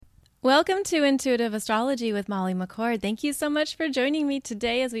Welcome to Intuitive Astrology with Molly McCord. Thank you so much for joining me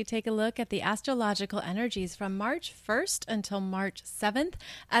today as we take a look at the astrological energies from March 1st until March 7th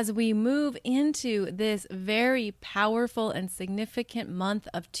as we move into this very powerful and significant month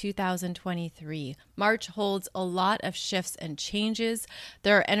of 2023. March holds a lot of shifts and changes.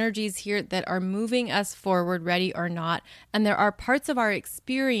 There are energies here that are moving us forward, ready or not, and there are parts of our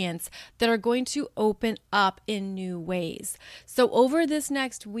experience that are going to open up in new ways. So over this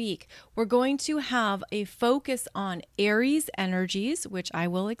next week, we're going to have a focus on Aries energies, which I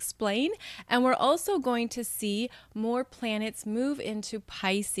will explain, and we're also going to see more planets move into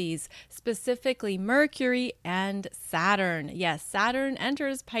Pisces, specifically Mercury and Saturn. Yes, Saturn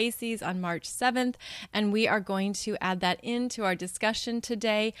enters Pisces on March 7th, and we are going to add that into our discussion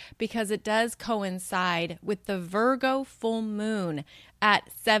today because it does coincide with the Virgo full moon at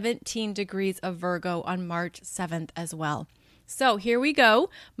 17 degrees of Virgo on March 7th as well. So here we go.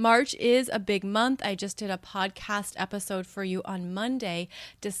 March is a big month. I just did a podcast episode for you on Monday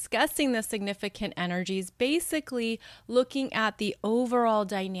discussing the significant energies, basically looking at the overall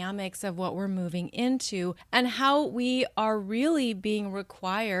dynamics of what we're moving into and how we are really being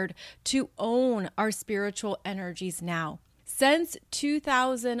required to own our spiritual energies now. Since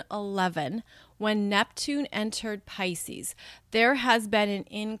 2011, when Neptune entered Pisces, there has been an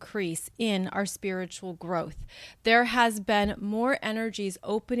increase in our spiritual growth. There has been more energies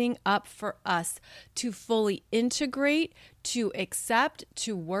opening up for us to fully integrate, to accept,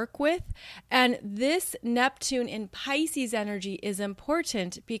 to work with. And this Neptune in Pisces energy is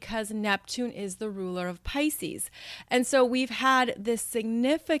important because Neptune is the ruler of Pisces. And so we've had this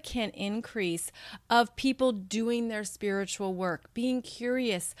significant increase of people doing their spiritual work, being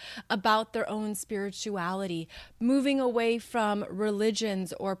curious about their own spirituality, moving away from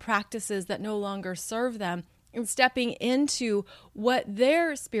religions or practices that no longer serve them, and stepping into what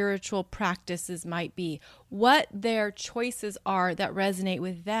their spiritual practices might be, what their choices are that resonate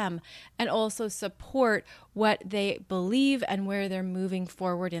with them, and also support what they believe and where they're moving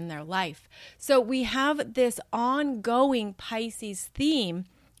forward in their life. So we have this ongoing Pisces theme.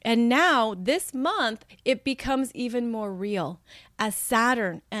 And now, this month, it becomes even more real as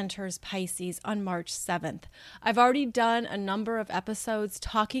Saturn enters Pisces on March 7th. I've already done a number of episodes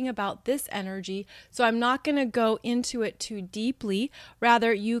talking about this energy, so I'm not going to go into it too deeply.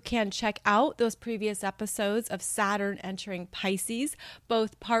 Rather, you can check out those previous episodes of Saturn entering Pisces,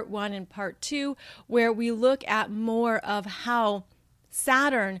 both part 1 and part 2, where we look at more of how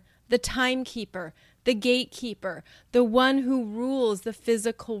Saturn, the timekeeper, the gatekeeper, the one who rules the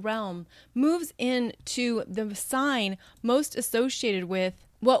physical realm, moves into the sign most associated with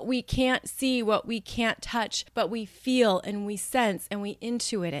what we can't see, what we can't touch, but we feel and we sense and we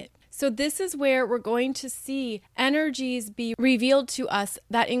intuit it. So this is where we're going to see energies be revealed to us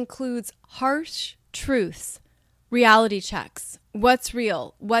that includes harsh truths, reality checks. What's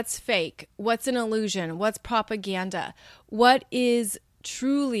real? What's fake? What's an illusion? What's propaganda? What is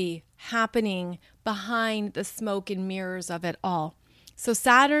truly happening behind the smoke and mirrors of it all? So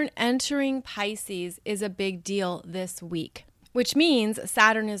Saturn entering Pisces is a big deal this week, which means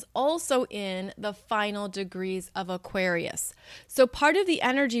Saturn is also in the final degrees of Aquarius. So part of the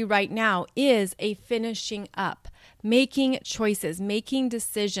energy right now is a finishing up, making choices, making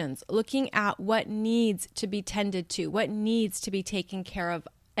decisions, looking at what needs to be tended to, what needs to be taken care of,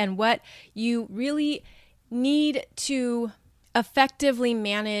 and what you really need to effectively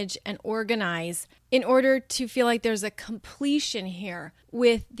manage and organize in order to feel like there's a completion here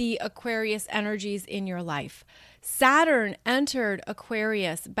with the Aquarius energies in your life. Saturn entered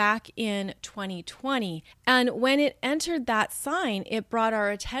Aquarius back in 2020, and when it entered that sign, it brought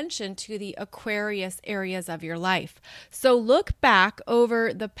our attention to the Aquarius areas of your life. So look back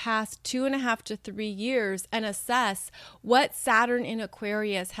over the past 2.5 to 3 years and assess what Saturn in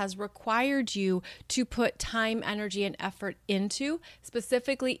Aquarius has required you to put time, energy, and effort into,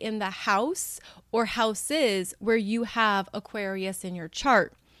 specifically in the house or houses where you have Aquarius in your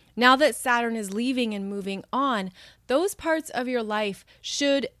chart. Now that Saturn is leaving and moving on, those parts of your life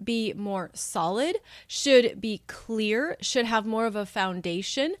should be more solid, should be clear, should have more of a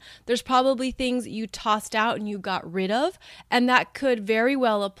foundation. There's probably things you tossed out and you got rid of, and that could very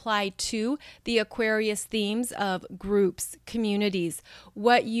well apply to the Aquarius themes of groups, communities,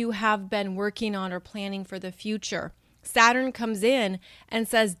 what you have been working on or planning for the future. Saturn comes in and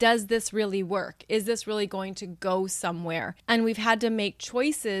says, does this really work? Is this really going to go somewhere? And we've had to make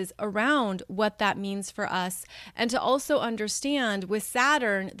choices around what that means for us, and to also understand with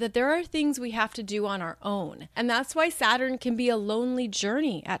Saturn that there are things we have to do on our own. And that's why Saturn can be a lonely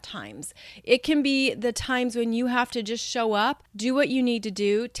journey at times. It can be the times when you have to just show up, do what you need to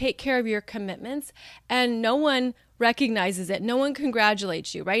do, take care of your commitments, and no one recognizes it. No one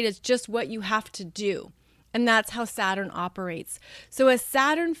congratulates you, right? It's just what you have to do. And that's how Saturn operates. So as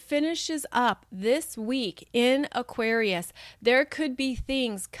Saturn finishes up this week in Aquarius, there could be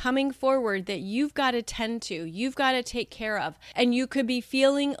things coming forward that you've got to tend to, you've got to take care of. And you could be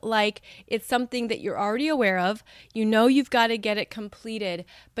feeling like it's something that you're already aware of. You know you've got to get it completed,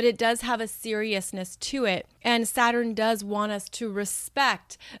 but it does have a seriousness to it. And Saturn does want us to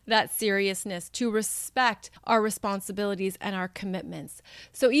respect that seriousness, to respect our responsibilities and our commitments.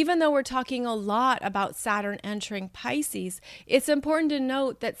 So even though we're talking a lot about Saturn entering Pisces, it's important to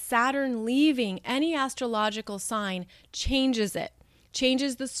note that Saturn leaving any astrological sign changes it,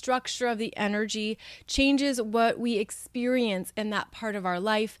 changes the structure of the energy, changes what we experience in that part of our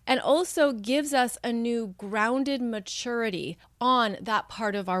life, and also gives us a new grounded maturity on that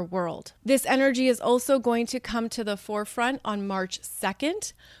part of our world. This energy is also going to come to the forefront on March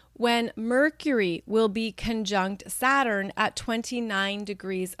 2nd, when Mercury will be conjunct Saturn at 29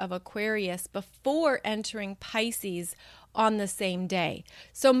 degrees of Aquarius before entering Pisces on the same day.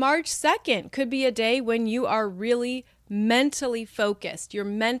 So March 2nd could be a day when you are really mentally focused. You're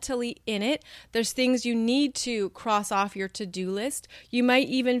mentally in it. There's things you need to cross off your to-do list. You might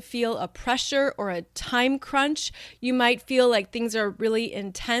even feel a pressure or a time crunch. You might feel like things are really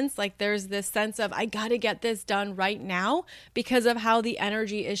intense, like there's this sense of, I got to get this done right now because of how the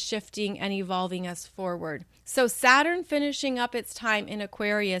energy is shifting and evolving us forward. So Saturn finishing up its time in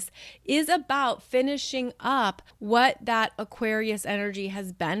Aquarius is about finishing up what that Aquarius energy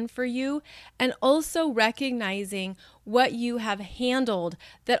has been for you, and also recognizing what you have handled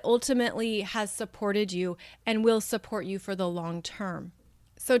that ultimately has supported you and will support you for the long term.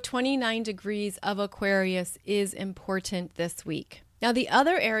 So 29 degrees of Aquarius is important this week. Now, the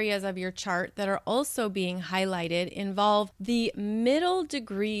other areas of your chart that are also being highlighted involve the middle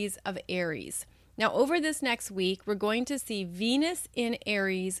degrees of Aries. Now, over this next week, we're going to see Venus in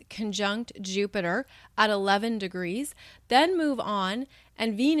Aries conjunct Jupiter at 11 degrees, then move on,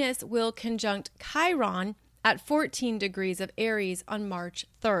 and Venus will conjunct Chiron at 14 degrees of Aries on March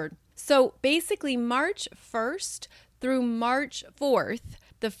 3rd. So basically, March 1st through March 4th,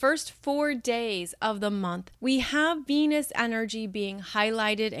 the first 4 days of the month, we have Venus energy being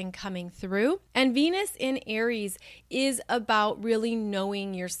highlighted and coming through. And Venus in Aries is about really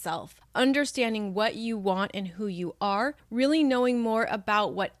knowing yourself, understanding what you want and who you are, really knowing more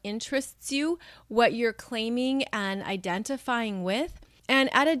about what interests you, what you're claiming and identifying with. And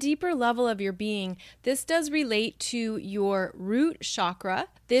at a deeper level of your being, this does relate to your root chakra.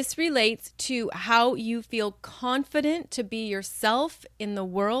 This relates to how you feel confident to be yourself in the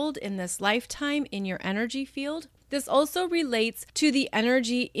world, in this lifetime, in your energy field. This also relates to the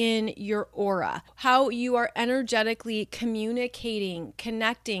energy in your aura, how you are energetically communicating,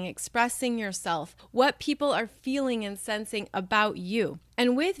 connecting, expressing yourself, what people are feeling and sensing about you.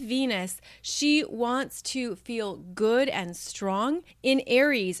 And with Venus, she wants to feel good and strong. In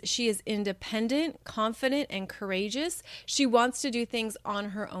Aries, she is independent, confident, and courageous. She wants to do things on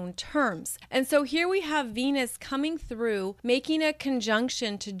her own terms. And so here we have Venus coming through, making a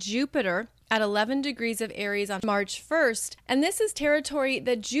conjunction to Jupiter at 11 degrees of Aries on March 1st. And this is territory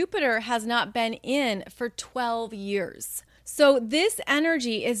that Jupiter has not been in for 12 years. So this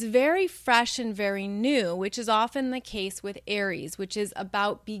energy is very fresh and very new, which is often the case with Aries, which is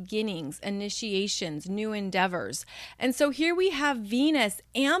about beginnings, initiations, new endeavors. And so here we have Venus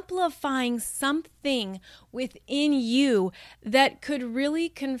amplifying something within you that could really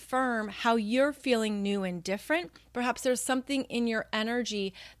confirm how you're feeling new and different. Perhaps there's something in your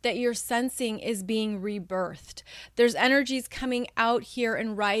energy that you're sensing is being rebirthed. There's energies coming out here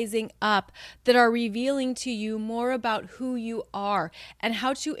and rising up that are revealing to you more about who you are and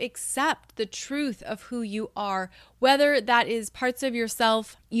how to accept the truth of who you are, whether that is parts of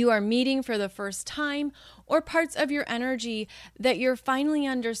yourself you are meeting for the first time or parts of your energy that you're finally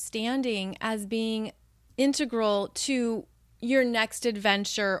understanding as being integral to your next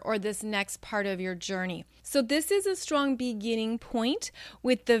adventure or this next part of your journey. So this is a strong beginning point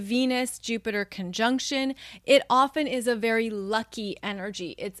with the Venus-Jupiter conjunction. It often is a very lucky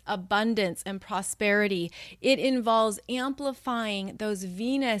energy. It's abundance and prosperity. It involves amplifying those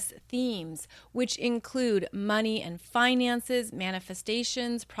Venus themes, which include money and finances,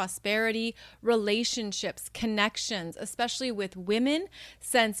 manifestations, prosperity, relationships, connections, especially with women,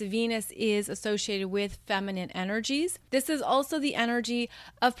 since Venus is associated with feminine energies. This is also the energy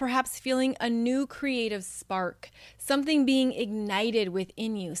of perhaps feeling a new creative spark, something being ignited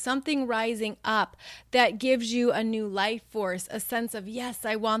within you, something rising up that gives you a new life force, a sense of, yes,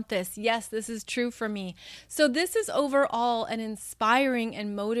 I want this. Yes, this is true for me. So this is overall an inspiring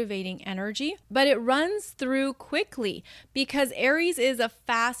and motivating energy, but it runs through quickly because Aries is a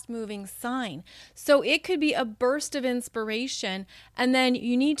fast-moving sign. So it could be a burst of inspiration, and then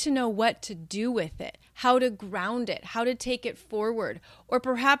you need to know what to do with it, how to ground it, how to take it forward. Or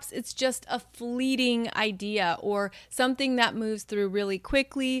perhaps it's just a fleeting idea or something that moves through really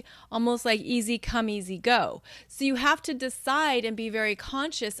quickly, almost like easy come, easy go. So you have to decide and be very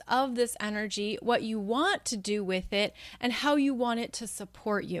conscious of this energy, what you want to do with it, and how you want it to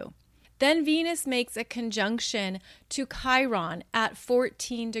support you. Then Venus makes a conjunction to Chiron at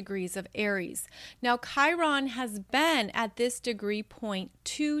 14 degrees of Aries. Now, Chiron has been at this degree point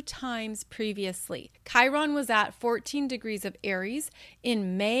 2 times previously. Chiron was at 14 degrees of Aries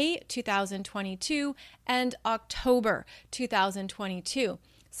in May 2022 and October 2022.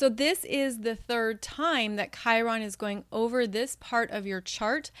 So this is the 3rd time that Chiron is going over this part of your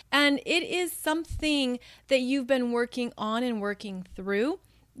chart, and it is something that you've been working on and working through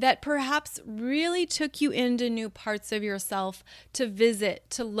that perhaps really took you into new parts of yourself to visit,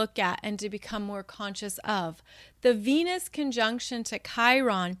 to look at, and to become more conscious of. The Venus conjunction to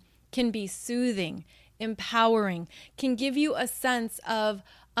Chiron can be soothing, empowering, can give you a sense of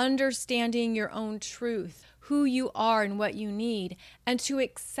understanding your own truth, who you are and what you need, and to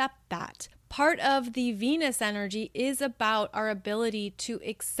accept that. Part of the Venus energy is about our ability to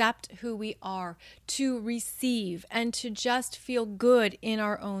accept who we are, to receive, and to just feel good in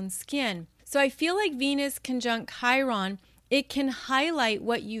our own skin. So I feel like Venus conjunct Chiron, it can highlight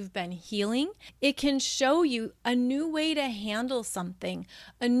what you've been healing. It can show you a new way to handle something,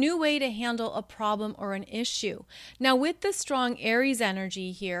 a new way to handle a problem or an issue. Now, with the strong Aries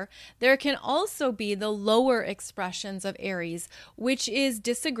energy here, there can also be the lower expressions of Aries, which is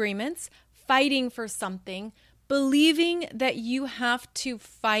disagreements, fighting for something, believing that you have to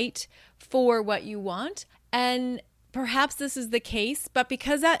fight for what you want. And perhaps this is the case, but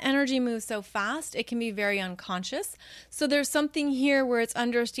because that energy moves so fast, it can be very unconscious. So there's something here where it's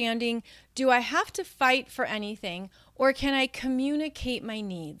understanding, do I have to fight for anything, or can I communicate my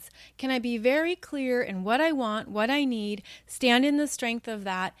needs? Can I be very clear in what I want, what I need, stand in the strength of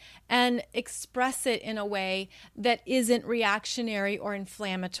that, and express it in a way that isn't reactionary or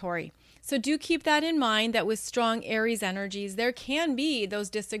inflammatory? So do keep that in mind, that with strong Aries energies, there can be those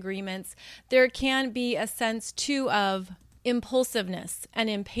disagreements. There can be a sense too of impulsiveness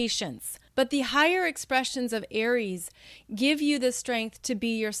and impatience. But the higher expressions of Aries give you the strength to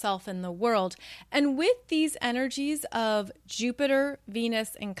be yourself in the world. And with these energies of Jupiter,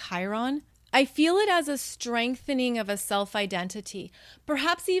 Venus, and Chiron, I feel it as a strengthening of a self-identity,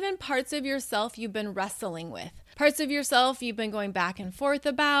 perhaps even parts of yourself you've been wrestling with. Parts of yourself you've been going back and forth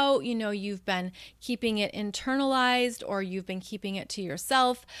about, you've been keeping it internalized or you've been keeping it to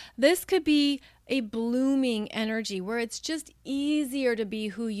yourself. This could be a blooming energy where it's just easier to be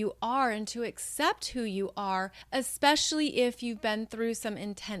who you are and to accept who you are, especially if you've been through some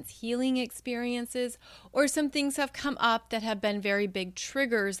intense healing experiences or some things have come up that have been very big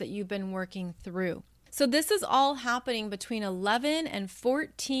triggers that you've been working through. So this is all happening between 11 and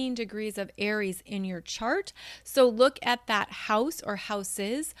 14 degrees of Aries in your chart. So look at that house or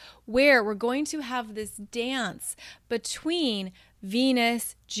houses where we're going to have this dance between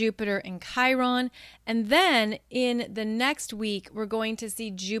Venus, Jupiter, and Chiron. And then in the next week, we're going to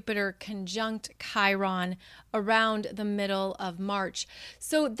see Jupiter conjunct Chiron around the middle of March.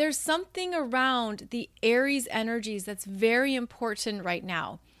 So there's something around the Aries energies that's very important right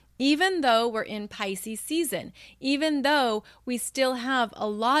now. Even though we're in Pisces season, even though we still have a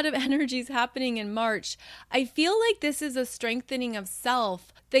lot of energies happening in March, I feel like this is a strengthening of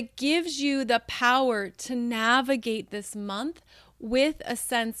self that gives you the power to navigate this month with a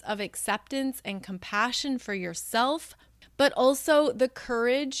sense of acceptance and compassion for yourself, but also the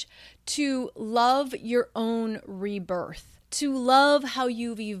courage to love your own rebirth. To love how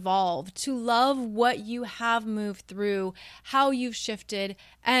you've evolved, to love what you have moved through, how you've shifted,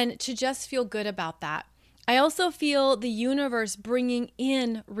 and to just feel good about that. I also feel the universe bringing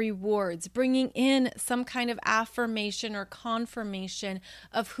in rewards, bringing in some kind of affirmation or confirmation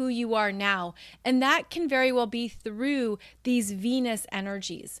of who you are now. And that can very well be through these Venus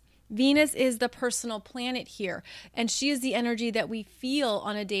energies. Venus is the personal planet here, and she is the energy that we feel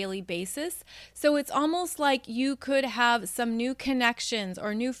on a daily basis. So it's almost like you could have some new connections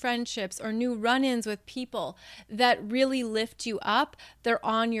or new friendships or new run-ins with people that really lift you up. They're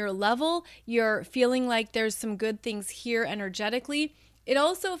on your level. You're feeling like there's some good things here energetically. It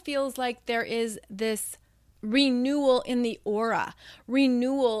also feels like there is this renewal in the aura,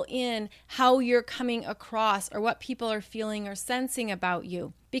 renewal in how you're coming across or what people are feeling or sensing about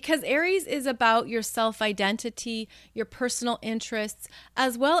you. Because Aries is about your self-identity, your personal interests,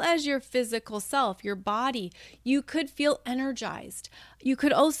 as well as your physical self, your body. You could feel energized. You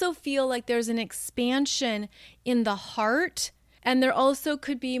could also feel like there's an expansion in the heart, and there also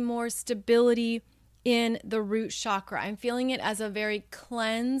could be more stability in the root chakra. I'm feeling it as a very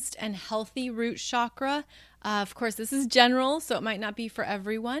cleansed and healthy root chakra. Of course, this is general, so it might not be for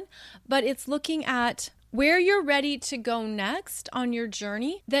everyone, but it's looking at where you're ready to go next on your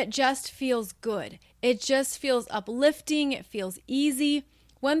journey that just feels good. It just feels uplifting. It feels easy.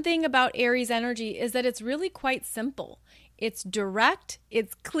 One thing about Aries energy is that it's really quite simple. It's direct.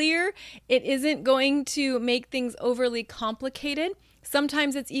 It's clear. It isn't going to make things overly complicated.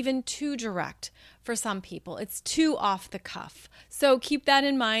 Sometimes it's even too direct for some people. It's too off the cuff. So keep that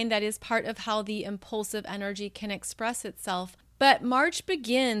in mind. That is part of how the impulsive energy can express itself. But March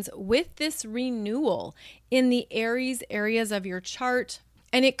begins with this renewal in the Aries areas of your chart.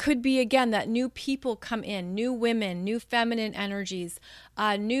 And it could be, again, that new people come in, new women, new feminine energies,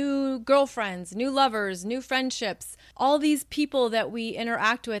 new girlfriends, new lovers, new friendships, all these people that we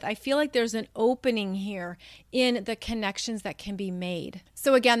interact with. I feel like there's an opening here in the connections that can be made.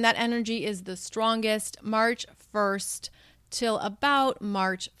 So again, that energy is the strongest March 1st till about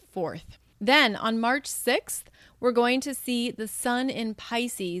March 4th. Then on March 6th, we're going to see the Sun in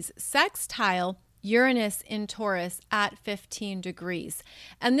Pisces sextile Uranus in Taurus at 15 degrees.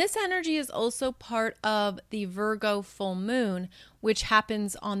 And this energy is also part of the Virgo full moon, which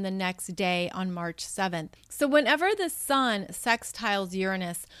happens on the next day on March 7th. So whenever the Sun sextiles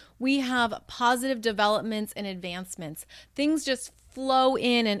Uranus, we have positive developments and advancements. Things just flow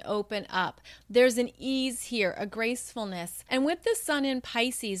in and open up. There's an ease here, a gracefulness. And with the Sun in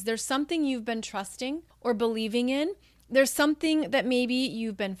Pisces, there's something you've been trusting or believing in. There's something that maybe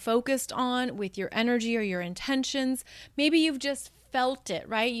you've been focused on with your energy or your intentions. Maybe you've just felt it,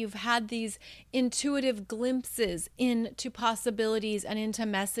 right? You've had these intuitive glimpses into possibilities and into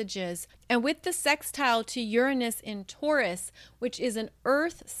messages. And with the sextile to Uranus in Taurus, which is an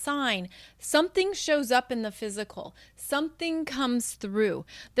earth sign, something shows up in the physical. Something comes through.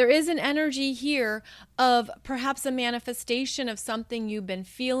 There is an energy here of perhaps a manifestation of something you've been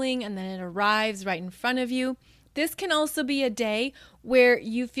feeling, and then it arrives right in front of you. This can also be a day where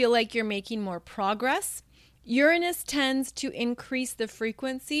you feel like you're making more progress. Uranus tends to increase the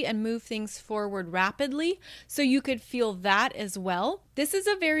frequency and move things forward rapidly, so you could feel that as well. This is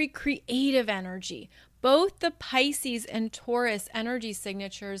a very creative energy. Both the Pisces and Taurus energy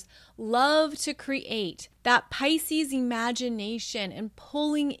signatures love to create that Pisces imagination and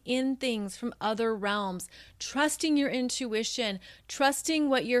pulling in things from other realms, trusting your intuition, trusting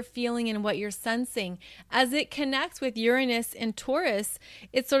what you're feeling and what you're sensing. As it connects with Uranus and Taurus,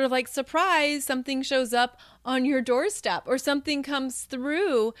 it's sort of like, surprise, something shows up on your doorstep or something comes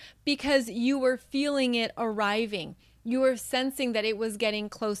through because you were feeling it arriving. You were sensing that it was getting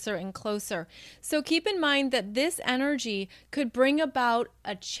closer and closer. So keep in mind that this energy could bring about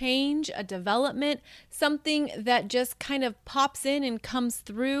a change, a development, something that just kind of pops in and comes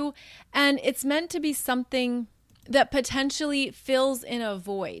through. And it's meant to be something that potentially fills in a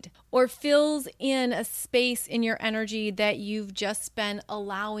void or fills in a space in your energy that you've just been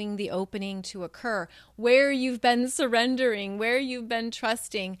allowing the opening to occur, where you've been surrendering, where you've been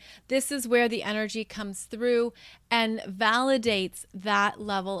trusting. This is where the energy comes through and validates that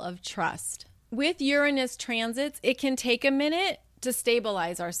level of trust. With Uranus transits, it can take a minute to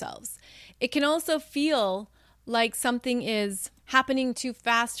stabilize ourselves. It can also feel like something is happening too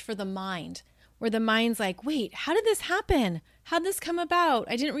fast for the mind, where the mind's like, wait, how did this happen? How'd this come about?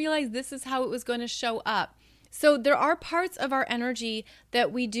 I didn't realize this is how it was going to show up. So there are parts of our energy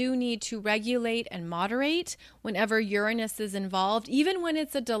that we do need to regulate and moderate whenever Uranus is involved, even when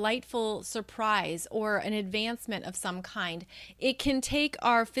it's a delightful surprise or an advancement of some kind. It can take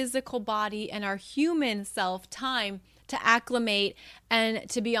our physical body and our human self time to acclimate and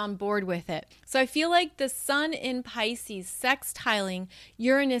to be on board with it. So I feel like the sun in Pisces sextiling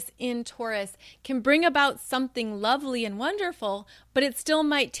Uranus in Taurus can bring about something lovely and wonderful, but it still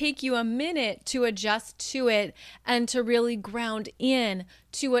might take you a minute to adjust to it and to really ground in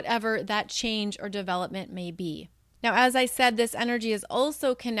to whatever that change or development may be. Now, as I said, this energy is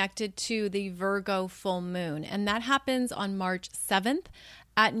also connected to the Virgo full moon, and that happens on March 7th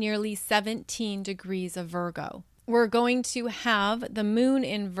at nearly 17 degrees of Virgo. We're going to have the moon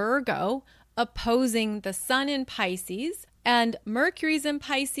in Virgo opposing the sun in Pisces, and Mercury's in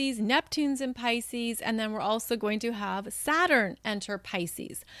Pisces, Neptune's in Pisces, and then we're also going to have Saturn enter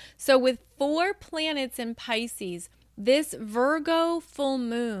Pisces. So with 4 planets in Pisces, this Virgo full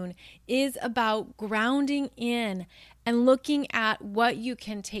moon is about grounding in and looking at what you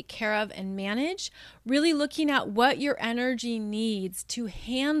can take care of and manage, really looking at what your energy needs to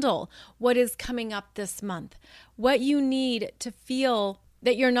handle what is coming up this month, what you need to feel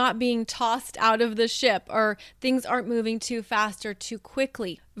that you're not being tossed out of the ship or things aren't moving too fast or too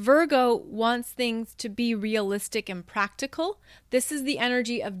quickly. Virgo wants things to be realistic and practical. This is the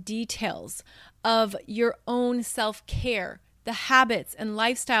energy of details, of your own self-care, the habits and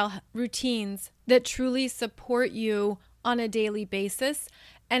lifestyle routines that truly support you on a daily basis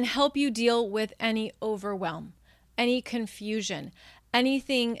and help you deal with any overwhelm, any confusion,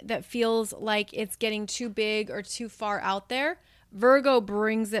 anything that feels like it's getting too big or too far out there. Virgo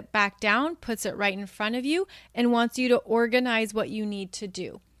brings it back down, puts it right in front of you, and wants you to organize what you need to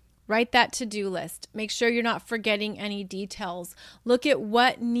do. Write that to-do list. Make sure you're not forgetting any details. Look at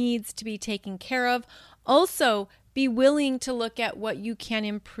what needs to be taken care of. Also, be willing to look at what you can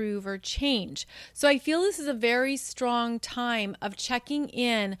improve or change. So I feel this is a very strong time of checking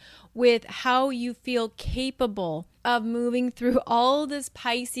in with how you feel capable of moving through all this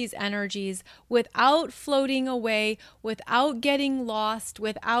Pisces energies without floating away, without getting lost,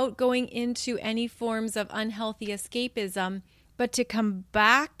 without going into any forms of unhealthy escapism, but to come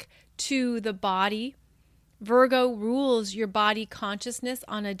back to the body. Virgo rules your body consciousness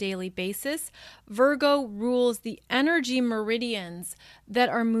on a daily basis. Virgo rules the energy meridians that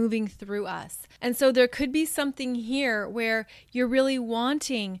are moving through us. And so there could be something here where you're really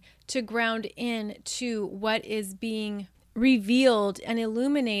wanting to ground in to what is being revealed and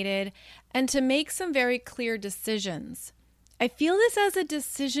illuminated and to make some very clear decisions. I feel this as a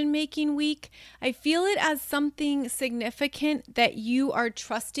decision-making week. I feel it as something significant that you are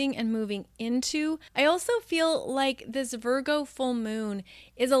trusting and moving into. I also feel like this Virgo full moon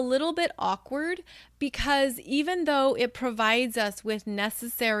is a little bit awkward because even though it provides us with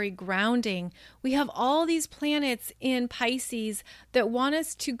necessary grounding, we have all these planets in Pisces that want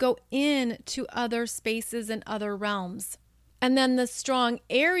us to go into other spaces and other realms. And then the strong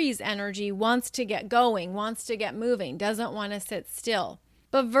Aries energy wants to get going, wants to get moving, doesn't want to sit still.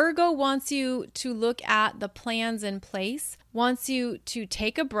 But Virgo wants you to look at the plans in place, wants you to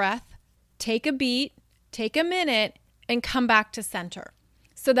take a breath, take a beat, take a minute, and come back to center.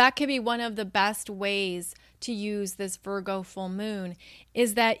 So that could be one of the best ways to use this Virgo full moon,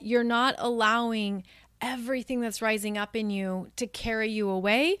 is that you're not allowing everything that's rising up in you to carry you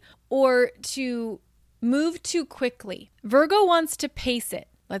away or to move too quickly. Virgo wants to pace it.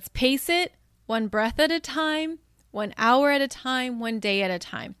 Let's pace it one breath at a time, 1 hour at a time, 1 day at a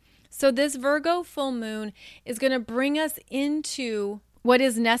time. So this Virgo full moon is going to bring us into what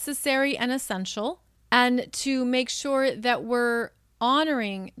is necessary and essential, and to make sure that we're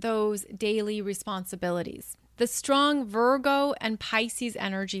honoring those daily responsibilities. The strong Virgo and Pisces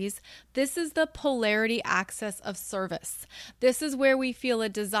energies, this is the polarity axis of service. This is where we feel a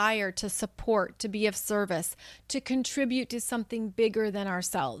desire to support, to be of service, to contribute to something bigger than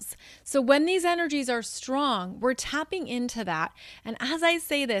ourselves. So when these energies are strong, we're tapping into that. And as I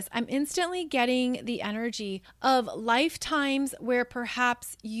say this, I'm instantly getting the energy of lifetimes where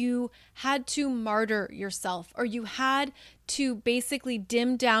perhaps you had to martyr yourself, or you had to basically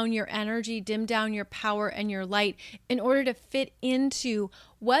dim down your energy, dim down your power and your light in order to fit into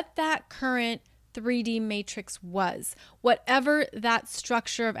what that current 3D matrix was, whatever that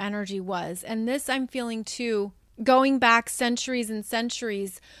structure of energy was. And this I'm feeling too, going back centuries and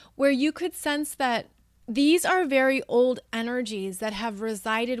centuries, where you could sense that these are very old energies that have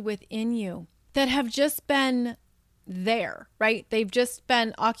resided within you, that have just been there, right? They've just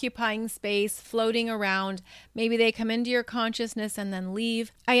been occupying space, floating around. Maybe they come into your consciousness and then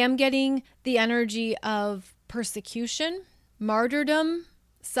leave. I am getting the energy of persecution, martyrdom,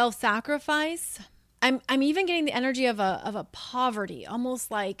 self-sacrifice. I'm even getting the energy of a poverty,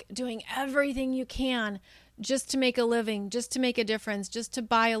 almost like doing everything you can just to make a living, just to make a difference, just to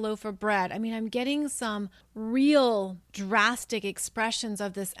buy a loaf of bread. I mean, I'm getting some real drastic expressions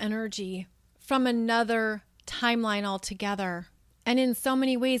of this energy from another timeline altogether. And in so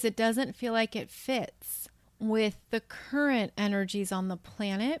many ways, it doesn't feel like it fits with the current energies on the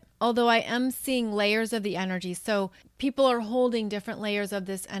planet, although I am seeing layers of the energy. So people are holding different layers of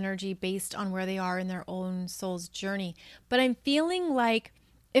this energy based on where they are in their own soul's journey. But I'm feeling like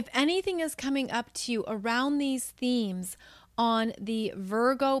if anything is coming up to you around these themes on the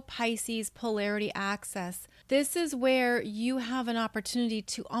Virgo Pisces polarity axis, this is where you have an opportunity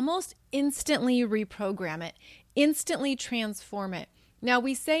to almost instantly reprogram it, instantly transform it. Now,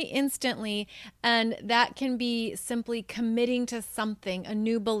 we say instantly, and that can be simply committing to something, a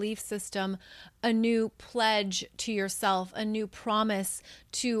new belief system, a new pledge to yourself, a new promise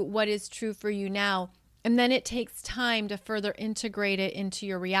to what is true for you now. And then it takes time to further integrate it into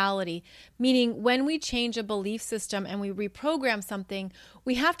your reality. Meaning, when we change a belief system and we reprogram something,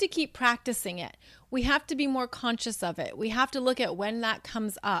 we have to keep practicing it. We have to be more conscious of it. We have to look at when that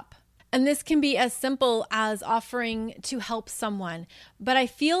comes up. And this can be as simple as offering to help someone. But I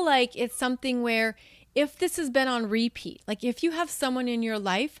feel like it's something where if this has been on repeat, like if you have someone in your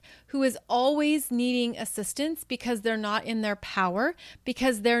life who is always needing assistance because they're not in their power,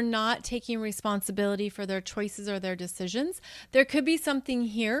 because they're not taking responsibility for their choices or their decisions, there could be something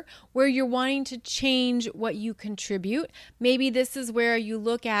here where you're wanting to change what you contribute. Maybe this is where you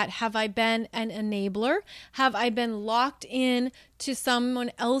look at, have I been an enabler? Have I been locked in to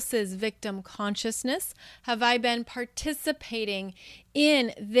someone else's victim consciousness? Have I been participating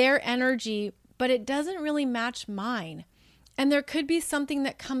in their energy, but it doesn't really match mine? And there could be something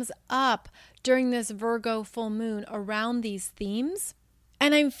that comes up during this Virgo full moon around these themes.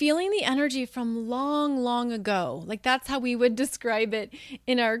 And I'm feeling the energy from long, long ago. Like that's how we would describe it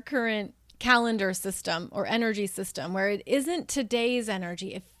in our current calendar system or energy system, where it isn't today's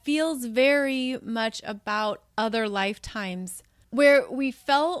energy. It feels very much about other lifetimes, where we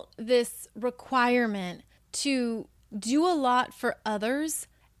felt this requirement to do a lot for others,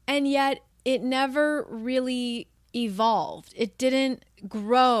 and yet it never really evolved. It didn't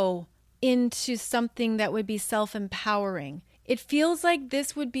grow into something that would be self-empowering. It feels like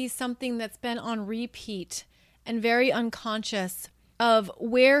this would be something that's been on repeat and very unconscious of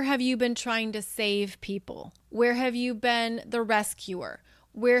where have you been trying to save people? Where have you been the rescuer?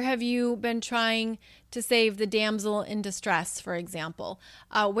 Where have you been trying to save the damsel in distress, for example?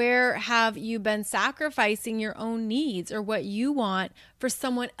 Where have you been sacrificing your own needs or what you want for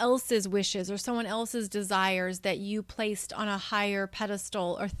someone else's wishes or someone else's desires that you placed on a higher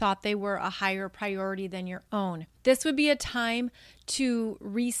pedestal or thought they were a higher priority than your own? This would be a time to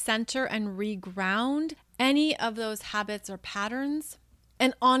recenter and reground any of those habits or patterns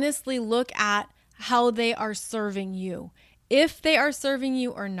and honestly look at how they are serving you, if they are serving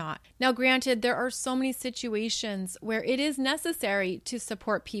you or not. Now, granted, there are so many situations where it is necessary to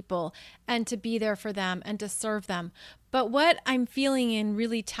support people and to be there for them and to serve them. But what I'm feeling and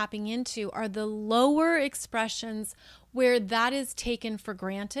really tapping into are the lower expressions where that is taken for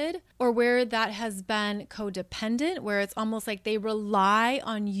granted or where that has been codependent, where it's almost like they rely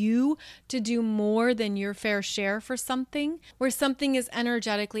on you to do more than your fair share for something, where something is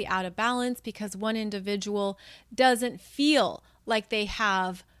energetically out of balance because one individual doesn't feel like they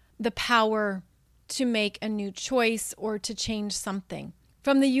have the power to make a new choice or to change something.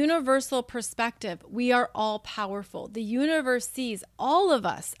 From the universal perspective, we are all powerful. The universe sees all of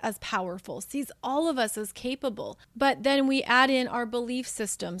us as powerful, sees all of us as capable. But then we add in our belief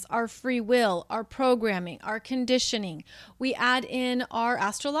systems, our free will, our programming, our conditioning. We add in our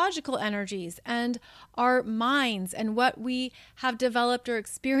astrological energies and our minds and what we have developed or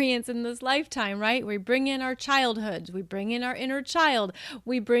experienced in this lifetime, right? We bring in our childhoods, we bring in our inner child,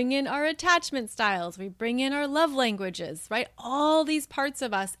 we bring in our attachment styles, we bring in our love languages, right? All these parts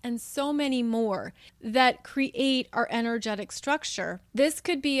of us and so many more that create our energetic structure. This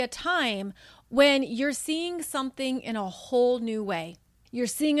could be a time when you're seeing something in a whole new way. You're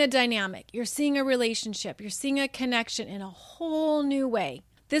seeing a dynamic, you're seeing a relationship, you're seeing a connection in a whole new way.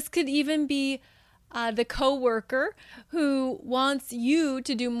 This could even be the coworker who wants you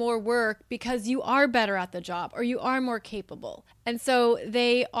to do more work because you are better at the job or you are more capable. And so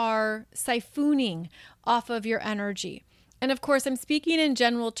they are siphoning off of your energy. And of course, I'm speaking in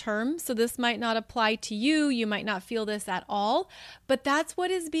general terms, so this might not apply to you. You might not feel this at all, but that's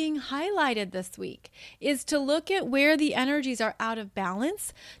what is being highlighted this week, is to look at where the energies are out of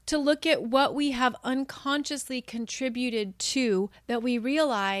balance, to look at what we have unconsciously contributed to that we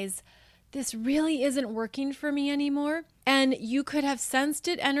realize this really isn't working for me anymore. And you could have sensed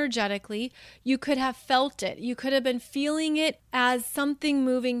it energetically. You could have felt it. You could have been feeling it as something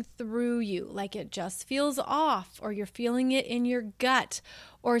moving through you, like it just feels off, or you're feeling it in your gut,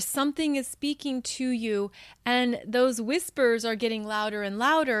 or something is speaking to you, and those whispers are getting louder and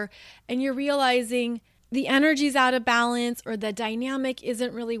louder, and you're realizing the energy's out of balance, or the dynamic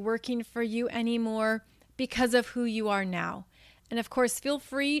isn't really working for you anymore because of who you are now. And of course, feel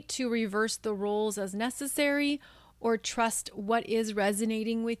free to reverse the roles as necessary, or trust what is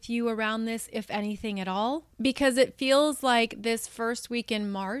resonating with you around this, if anything at all, because it feels like this first week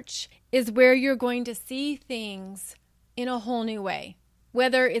in March is where you're going to see things in a whole new way.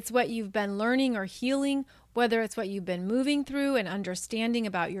 Whether it's what you've been learning or healing, whether it's what you've been moving through and understanding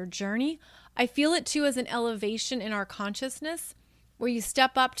about your journey, I feel it too as an elevation in our consciousness, where you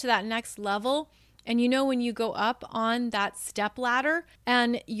step up to that next level. And you know, when you go up on that step ladder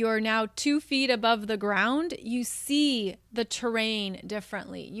and you're now 2 feet above the ground, you see the terrain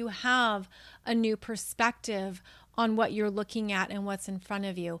differently. You have a new perspective on what you're looking at and what's in front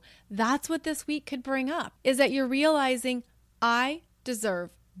of you. That's what this week could bring up, is that you're realizing, I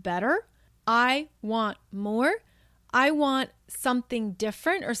deserve better. I want more. I want something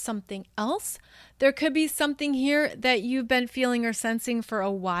different or something else. There could be something here that you've been feeling or sensing for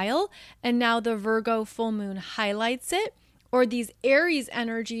a while, and now the Virgo full moon highlights it, or these Aries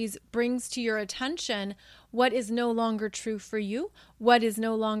energies brings to your attention what is no longer true for you, what is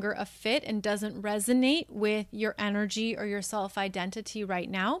no longer a fit and doesn't resonate with your energy or your self-identity right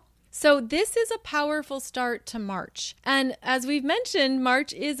now. So this is a powerful start to March. And as we've mentioned,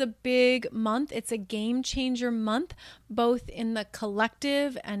 March is a big month. It's a game changer month, both in the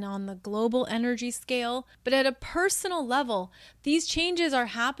collective and on the global energy scale. But at a personal level, these changes are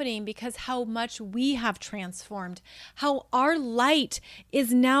happening because how much we have transformed, how our light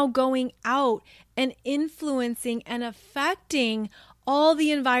is now going out and influencing and affecting all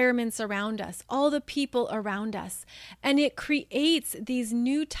the environments around us, all the people around us. And it creates these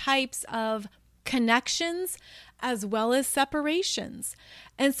new types of connections as well as separations.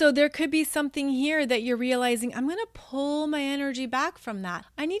 And so there could be something here that you're realizing, I'm going to pull my energy back from that.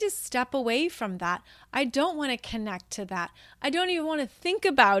 I need to step away from that. I don't want to connect to that. I don't even want to think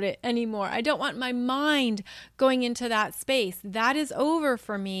about it anymore. I don't want my mind going into that space. That is over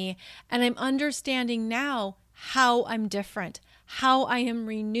for me. And I'm understanding now how I'm different, how I am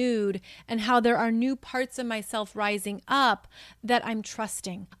renewed, and how there are new parts of myself rising up that I'm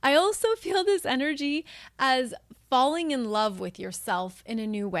trusting. I also feel this energy as falling in love with yourself in a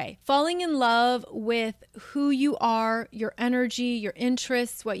new way, falling in love with who you are, your energy, your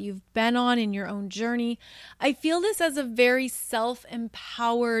interests, what you've been on in your own journey. I feel this as a very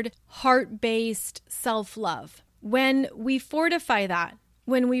self-empowered, heart-based self-love. When we fortify that,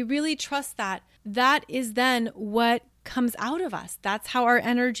 when we really trust that, that is then what comes out of us. That's how our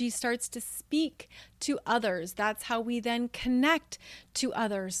energy starts to speak to others. That's how we then connect to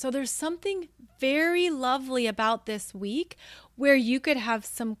others. So there's something very lovely about this week where you could have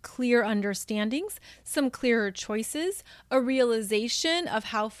some clear understandings, some clearer choices, a realization of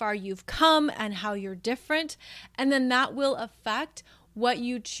how far you've come and how you're different. And then that will affect what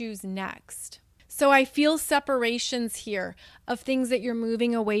you choose next. So I feel separations here of things that you're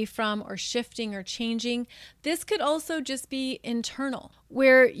moving away from or shifting or changing. This could also just be internal,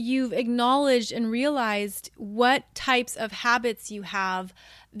 where you've acknowledged and realized what types of habits you have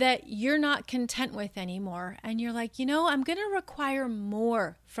that you're not content with anymore. And you're like, I'm going to require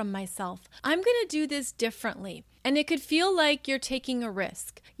more from myself. I'm going to do this differently. And it could feel like you're taking a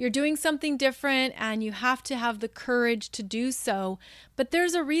risk. You're doing something different and you have to have the courage to do so. But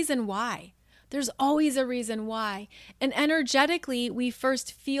there's a reason why. There's always a reason why. And energetically, we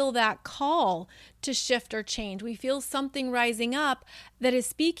first feel that call to shift or change. We feel something rising up that is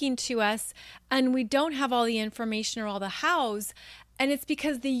speaking to us, and we don't have all the information or all the hows. And it's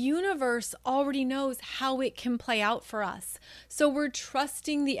because the universe already knows how it can play out for us. So we're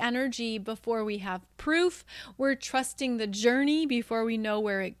trusting the energy before we have proof. We're trusting the journey before we know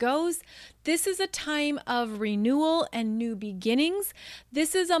where it goes. This is a time of renewal and new beginnings.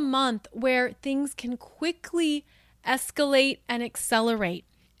 This is a month where things can quickly escalate and accelerate.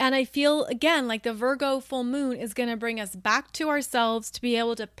 And I feel, again, like the Virgo full moon is going to bring us back to ourselves to be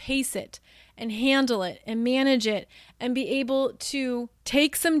able to pace it and handle it and manage it and be able to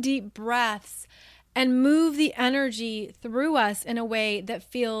take some deep breaths and move the energy through us in a way that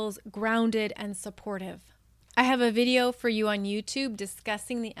feels grounded and supportive. I have a video for you on YouTube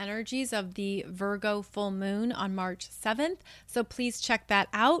discussing the energies of the Virgo full moon on March 7th. So please check that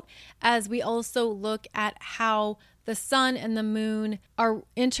out as we also look at how the sun and the moon are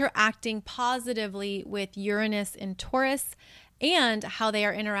interacting positively with Uranus in Taurus and how they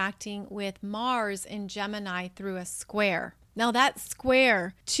are interacting with Mars in Gemini through a square. Now that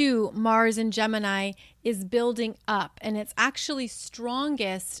square to Mars and Gemini is building up and it's actually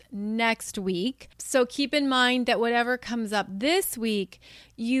strongest next week. So keep in mind that whatever comes up this week,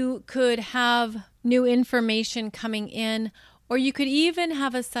 you could have new information coming in, or you could even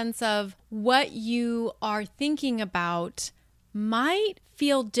have a sense of what you are thinking about might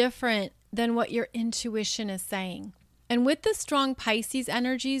feel different than what your intuition is saying. And with the strong Pisces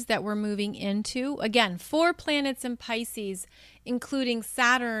energies that we're moving into, again, 4 planets in Pisces, including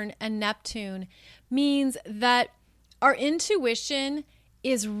Saturn and Neptune, means that our intuition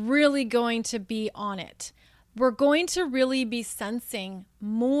is really going to be on it. We're going to really be sensing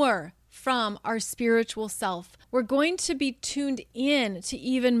more from our spiritual self. We're going to be tuned in to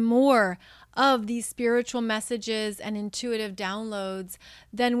even more of these spiritual messages and intuitive downloads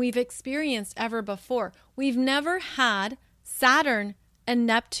than we've experienced ever before. We've never had Saturn and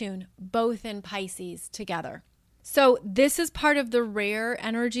Neptune both in Pisces together. So this is part of the rare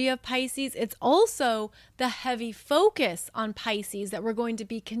energy of Pisces. It's also the heavy focus on Pisces that we're going to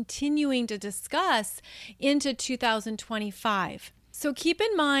be continuing to discuss into 2025. So keep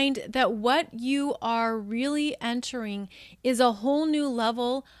in mind that what you are really entering is a whole new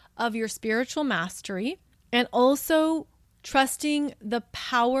level of your spiritual mastery, and also trusting the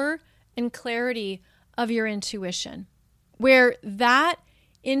power and clarity of your intuition, where that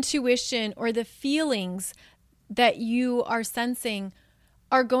intuition or the feelings that you are sensing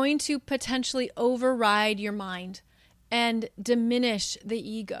are going to potentially override your mind and diminish the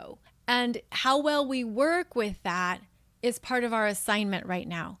ego. And how well we work with that is part of our assignment right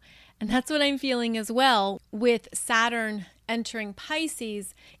now. And that's what I'm feeling as well with Saturn entering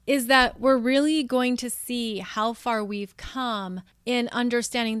Pisces, is that we're really going to see how far we've come in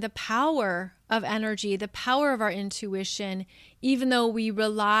understanding the power of energy, the power of our intuition. Even though we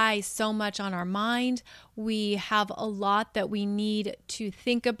rely so much on our mind, we have a lot that we need to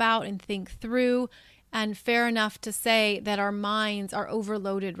think about and think through. And fair enough to say that our minds are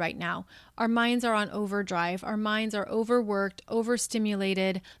overloaded right now. Our minds are on overdrive. Our minds are overworked,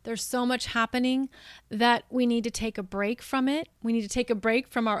 overstimulated. There's so much happening that we need to take a break from it. We need to take a break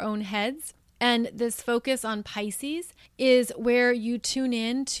from our own heads. And this focus on Pisces is where you tune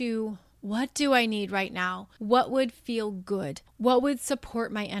in to, what do I need right now? What would feel good? What would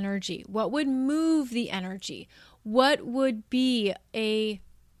support my energy? What would move the energy? What would be a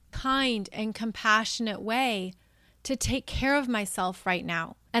kind and compassionate way to take care of myself right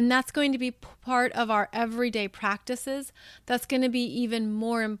now? And that's going to be part of our everyday practices. That's going to be even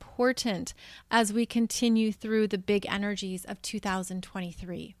more important as we continue through the big energies of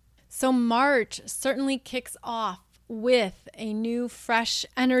 2023. So March certainly kicks off with a new fresh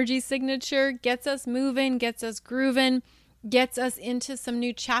energy signature, gets us moving, gets us grooving, gets us into some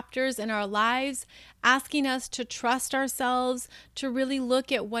new chapters in our lives, asking us to trust ourselves, to really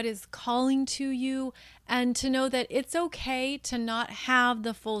look at what is calling to you, and to know that it's okay to not have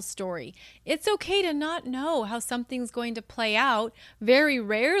the full story. It's okay to not know how something's going to play out. Very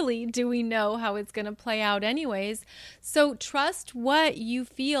rarely do we know how it's going to play out anyways. So trust what you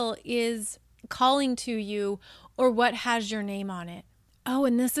feel is calling to you or what has your name on it. Oh,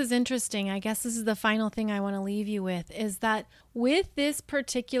 and this is interesting. I guess this is the final thing I want to leave you with, is that with this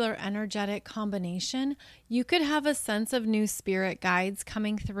particular energetic combination, you could have a sense of new spirit guides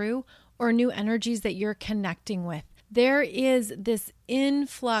coming through or new energies that you're connecting with. There is this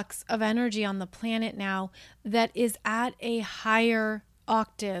influx of energy on the planet now that is at a higher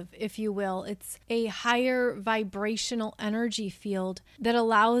octave, if you will. It's a higher vibrational energy field that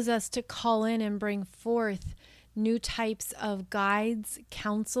allows us to call in and bring forth new types of guides,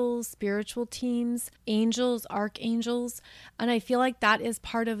 counsels, spiritual teams, angels, archangels. And I feel like that is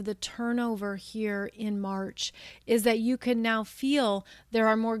part of the turnover here in March, is that you can now feel there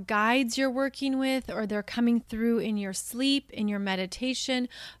are more guides you're working with, or they're coming through in your sleep, in your meditation,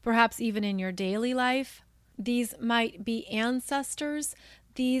 perhaps even in your daily life. These might be ancestors.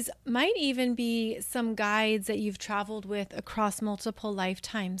 These might even be some guides that you've traveled with across multiple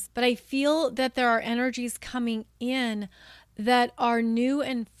lifetimes. But I feel that there are energies coming in that are new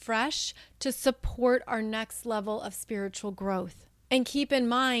and fresh to support our next level of spiritual growth. And keep in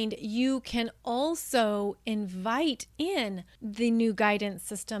mind, you can also invite in the new guidance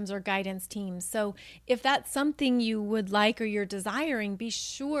systems or guidance teams. So if that's something you would like or you're desiring, be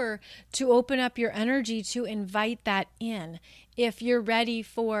sure to open up your energy to invite that in. If you're ready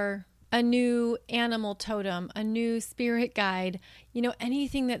for a new animal totem, a new spirit guide,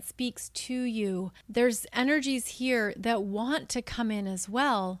 anything that speaks to you. There's energies here that want to come in as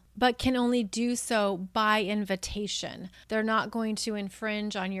well, but can only do so by invitation. They're not going to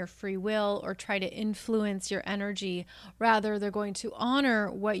infringe on your free will or try to influence your energy. Rather, they're going to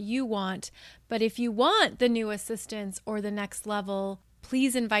honor what you want. But if you want the new assistance or the next level,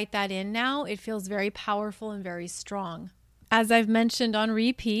 please invite that in now. It feels very powerful and very strong. As I've mentioned on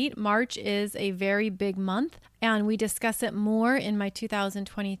repeat, March is a very big month, and we discuss it more in my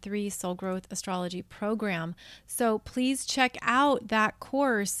 2023 Soul Growth Astrology program. So please check out that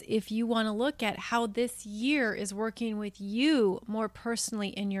course if you want to look at how this year is working with you more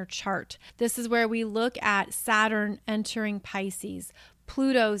personally in your chart. This is where we look at Saturn entering Pisces,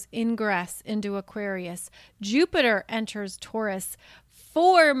 Pluto's ingress into Aquarius, Jupiter enters Taurus,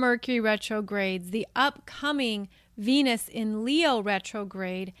 4 Mercury retrogrades, the upcoming Venus in Leo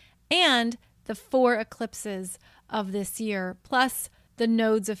retrograde, and the 4 eclipses of this year, plus the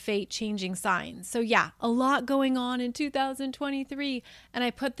nodes of fate changing signs. So yeah, a lot going on in 2023. And I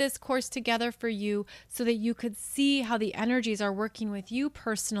put this course together for you so that you could see how the energies are working with you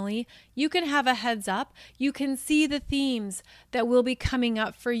personally. You can have a heads up. You can see the themes that will be coming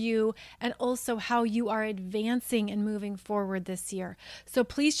up for you and also how you are advancing and moving forward this year. So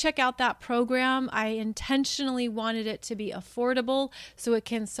please check out that program. I intentionally wanted it to be affordable so it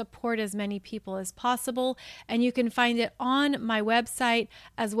can support as many people as possible. And you can find it on my website,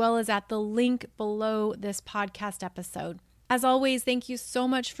 as well as at the link below this podcast episode. As always, thank you so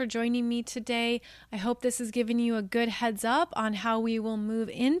much for joining me today. I hope this has given you a good heads up on how we will move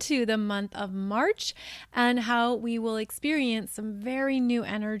into the month of March and how we will experience some very new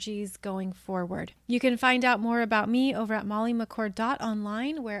energies going forward. You can find out more about me over at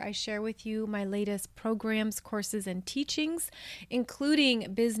mollymccord.online, where I share with you my latest programs, courses, and teachings,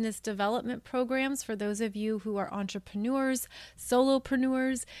 including business development programs for those of you who are entrepreneurs,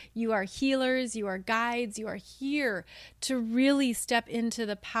 solopreneurs, you are healers, you are guides, you are here to really step into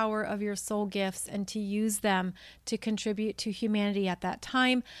the power of your soul gifts and to use them to contribute to humanity at that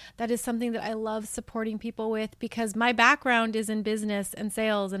time. That is something that I love supporting people with because my background is in business and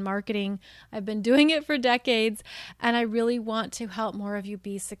sales and marketing. I've been doing it for decades, and I really want to help more of you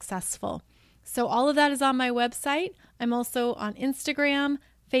be successful. So all of that is on my website. I'm also on Instagram,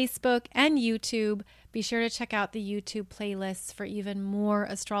 Facebook, and YouTube. Be sure to check out the YouTube playlists for even more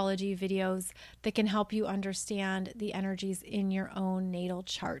astrology videos that can help you understand the energies in your own natal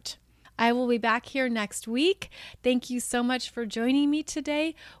chart. I will be back here next week. Thank you so much for joining me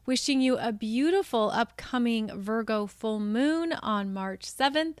today. Wishing you a beautiful upcoming Virgo full moon on March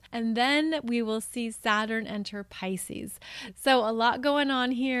 7th, and then we will see Saturn enter Pisces. So a lot going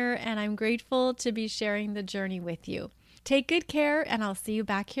on here, and I'm grateful to be sharing the journey with you. Take good care, and I'll see you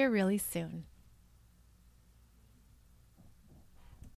back here really soon.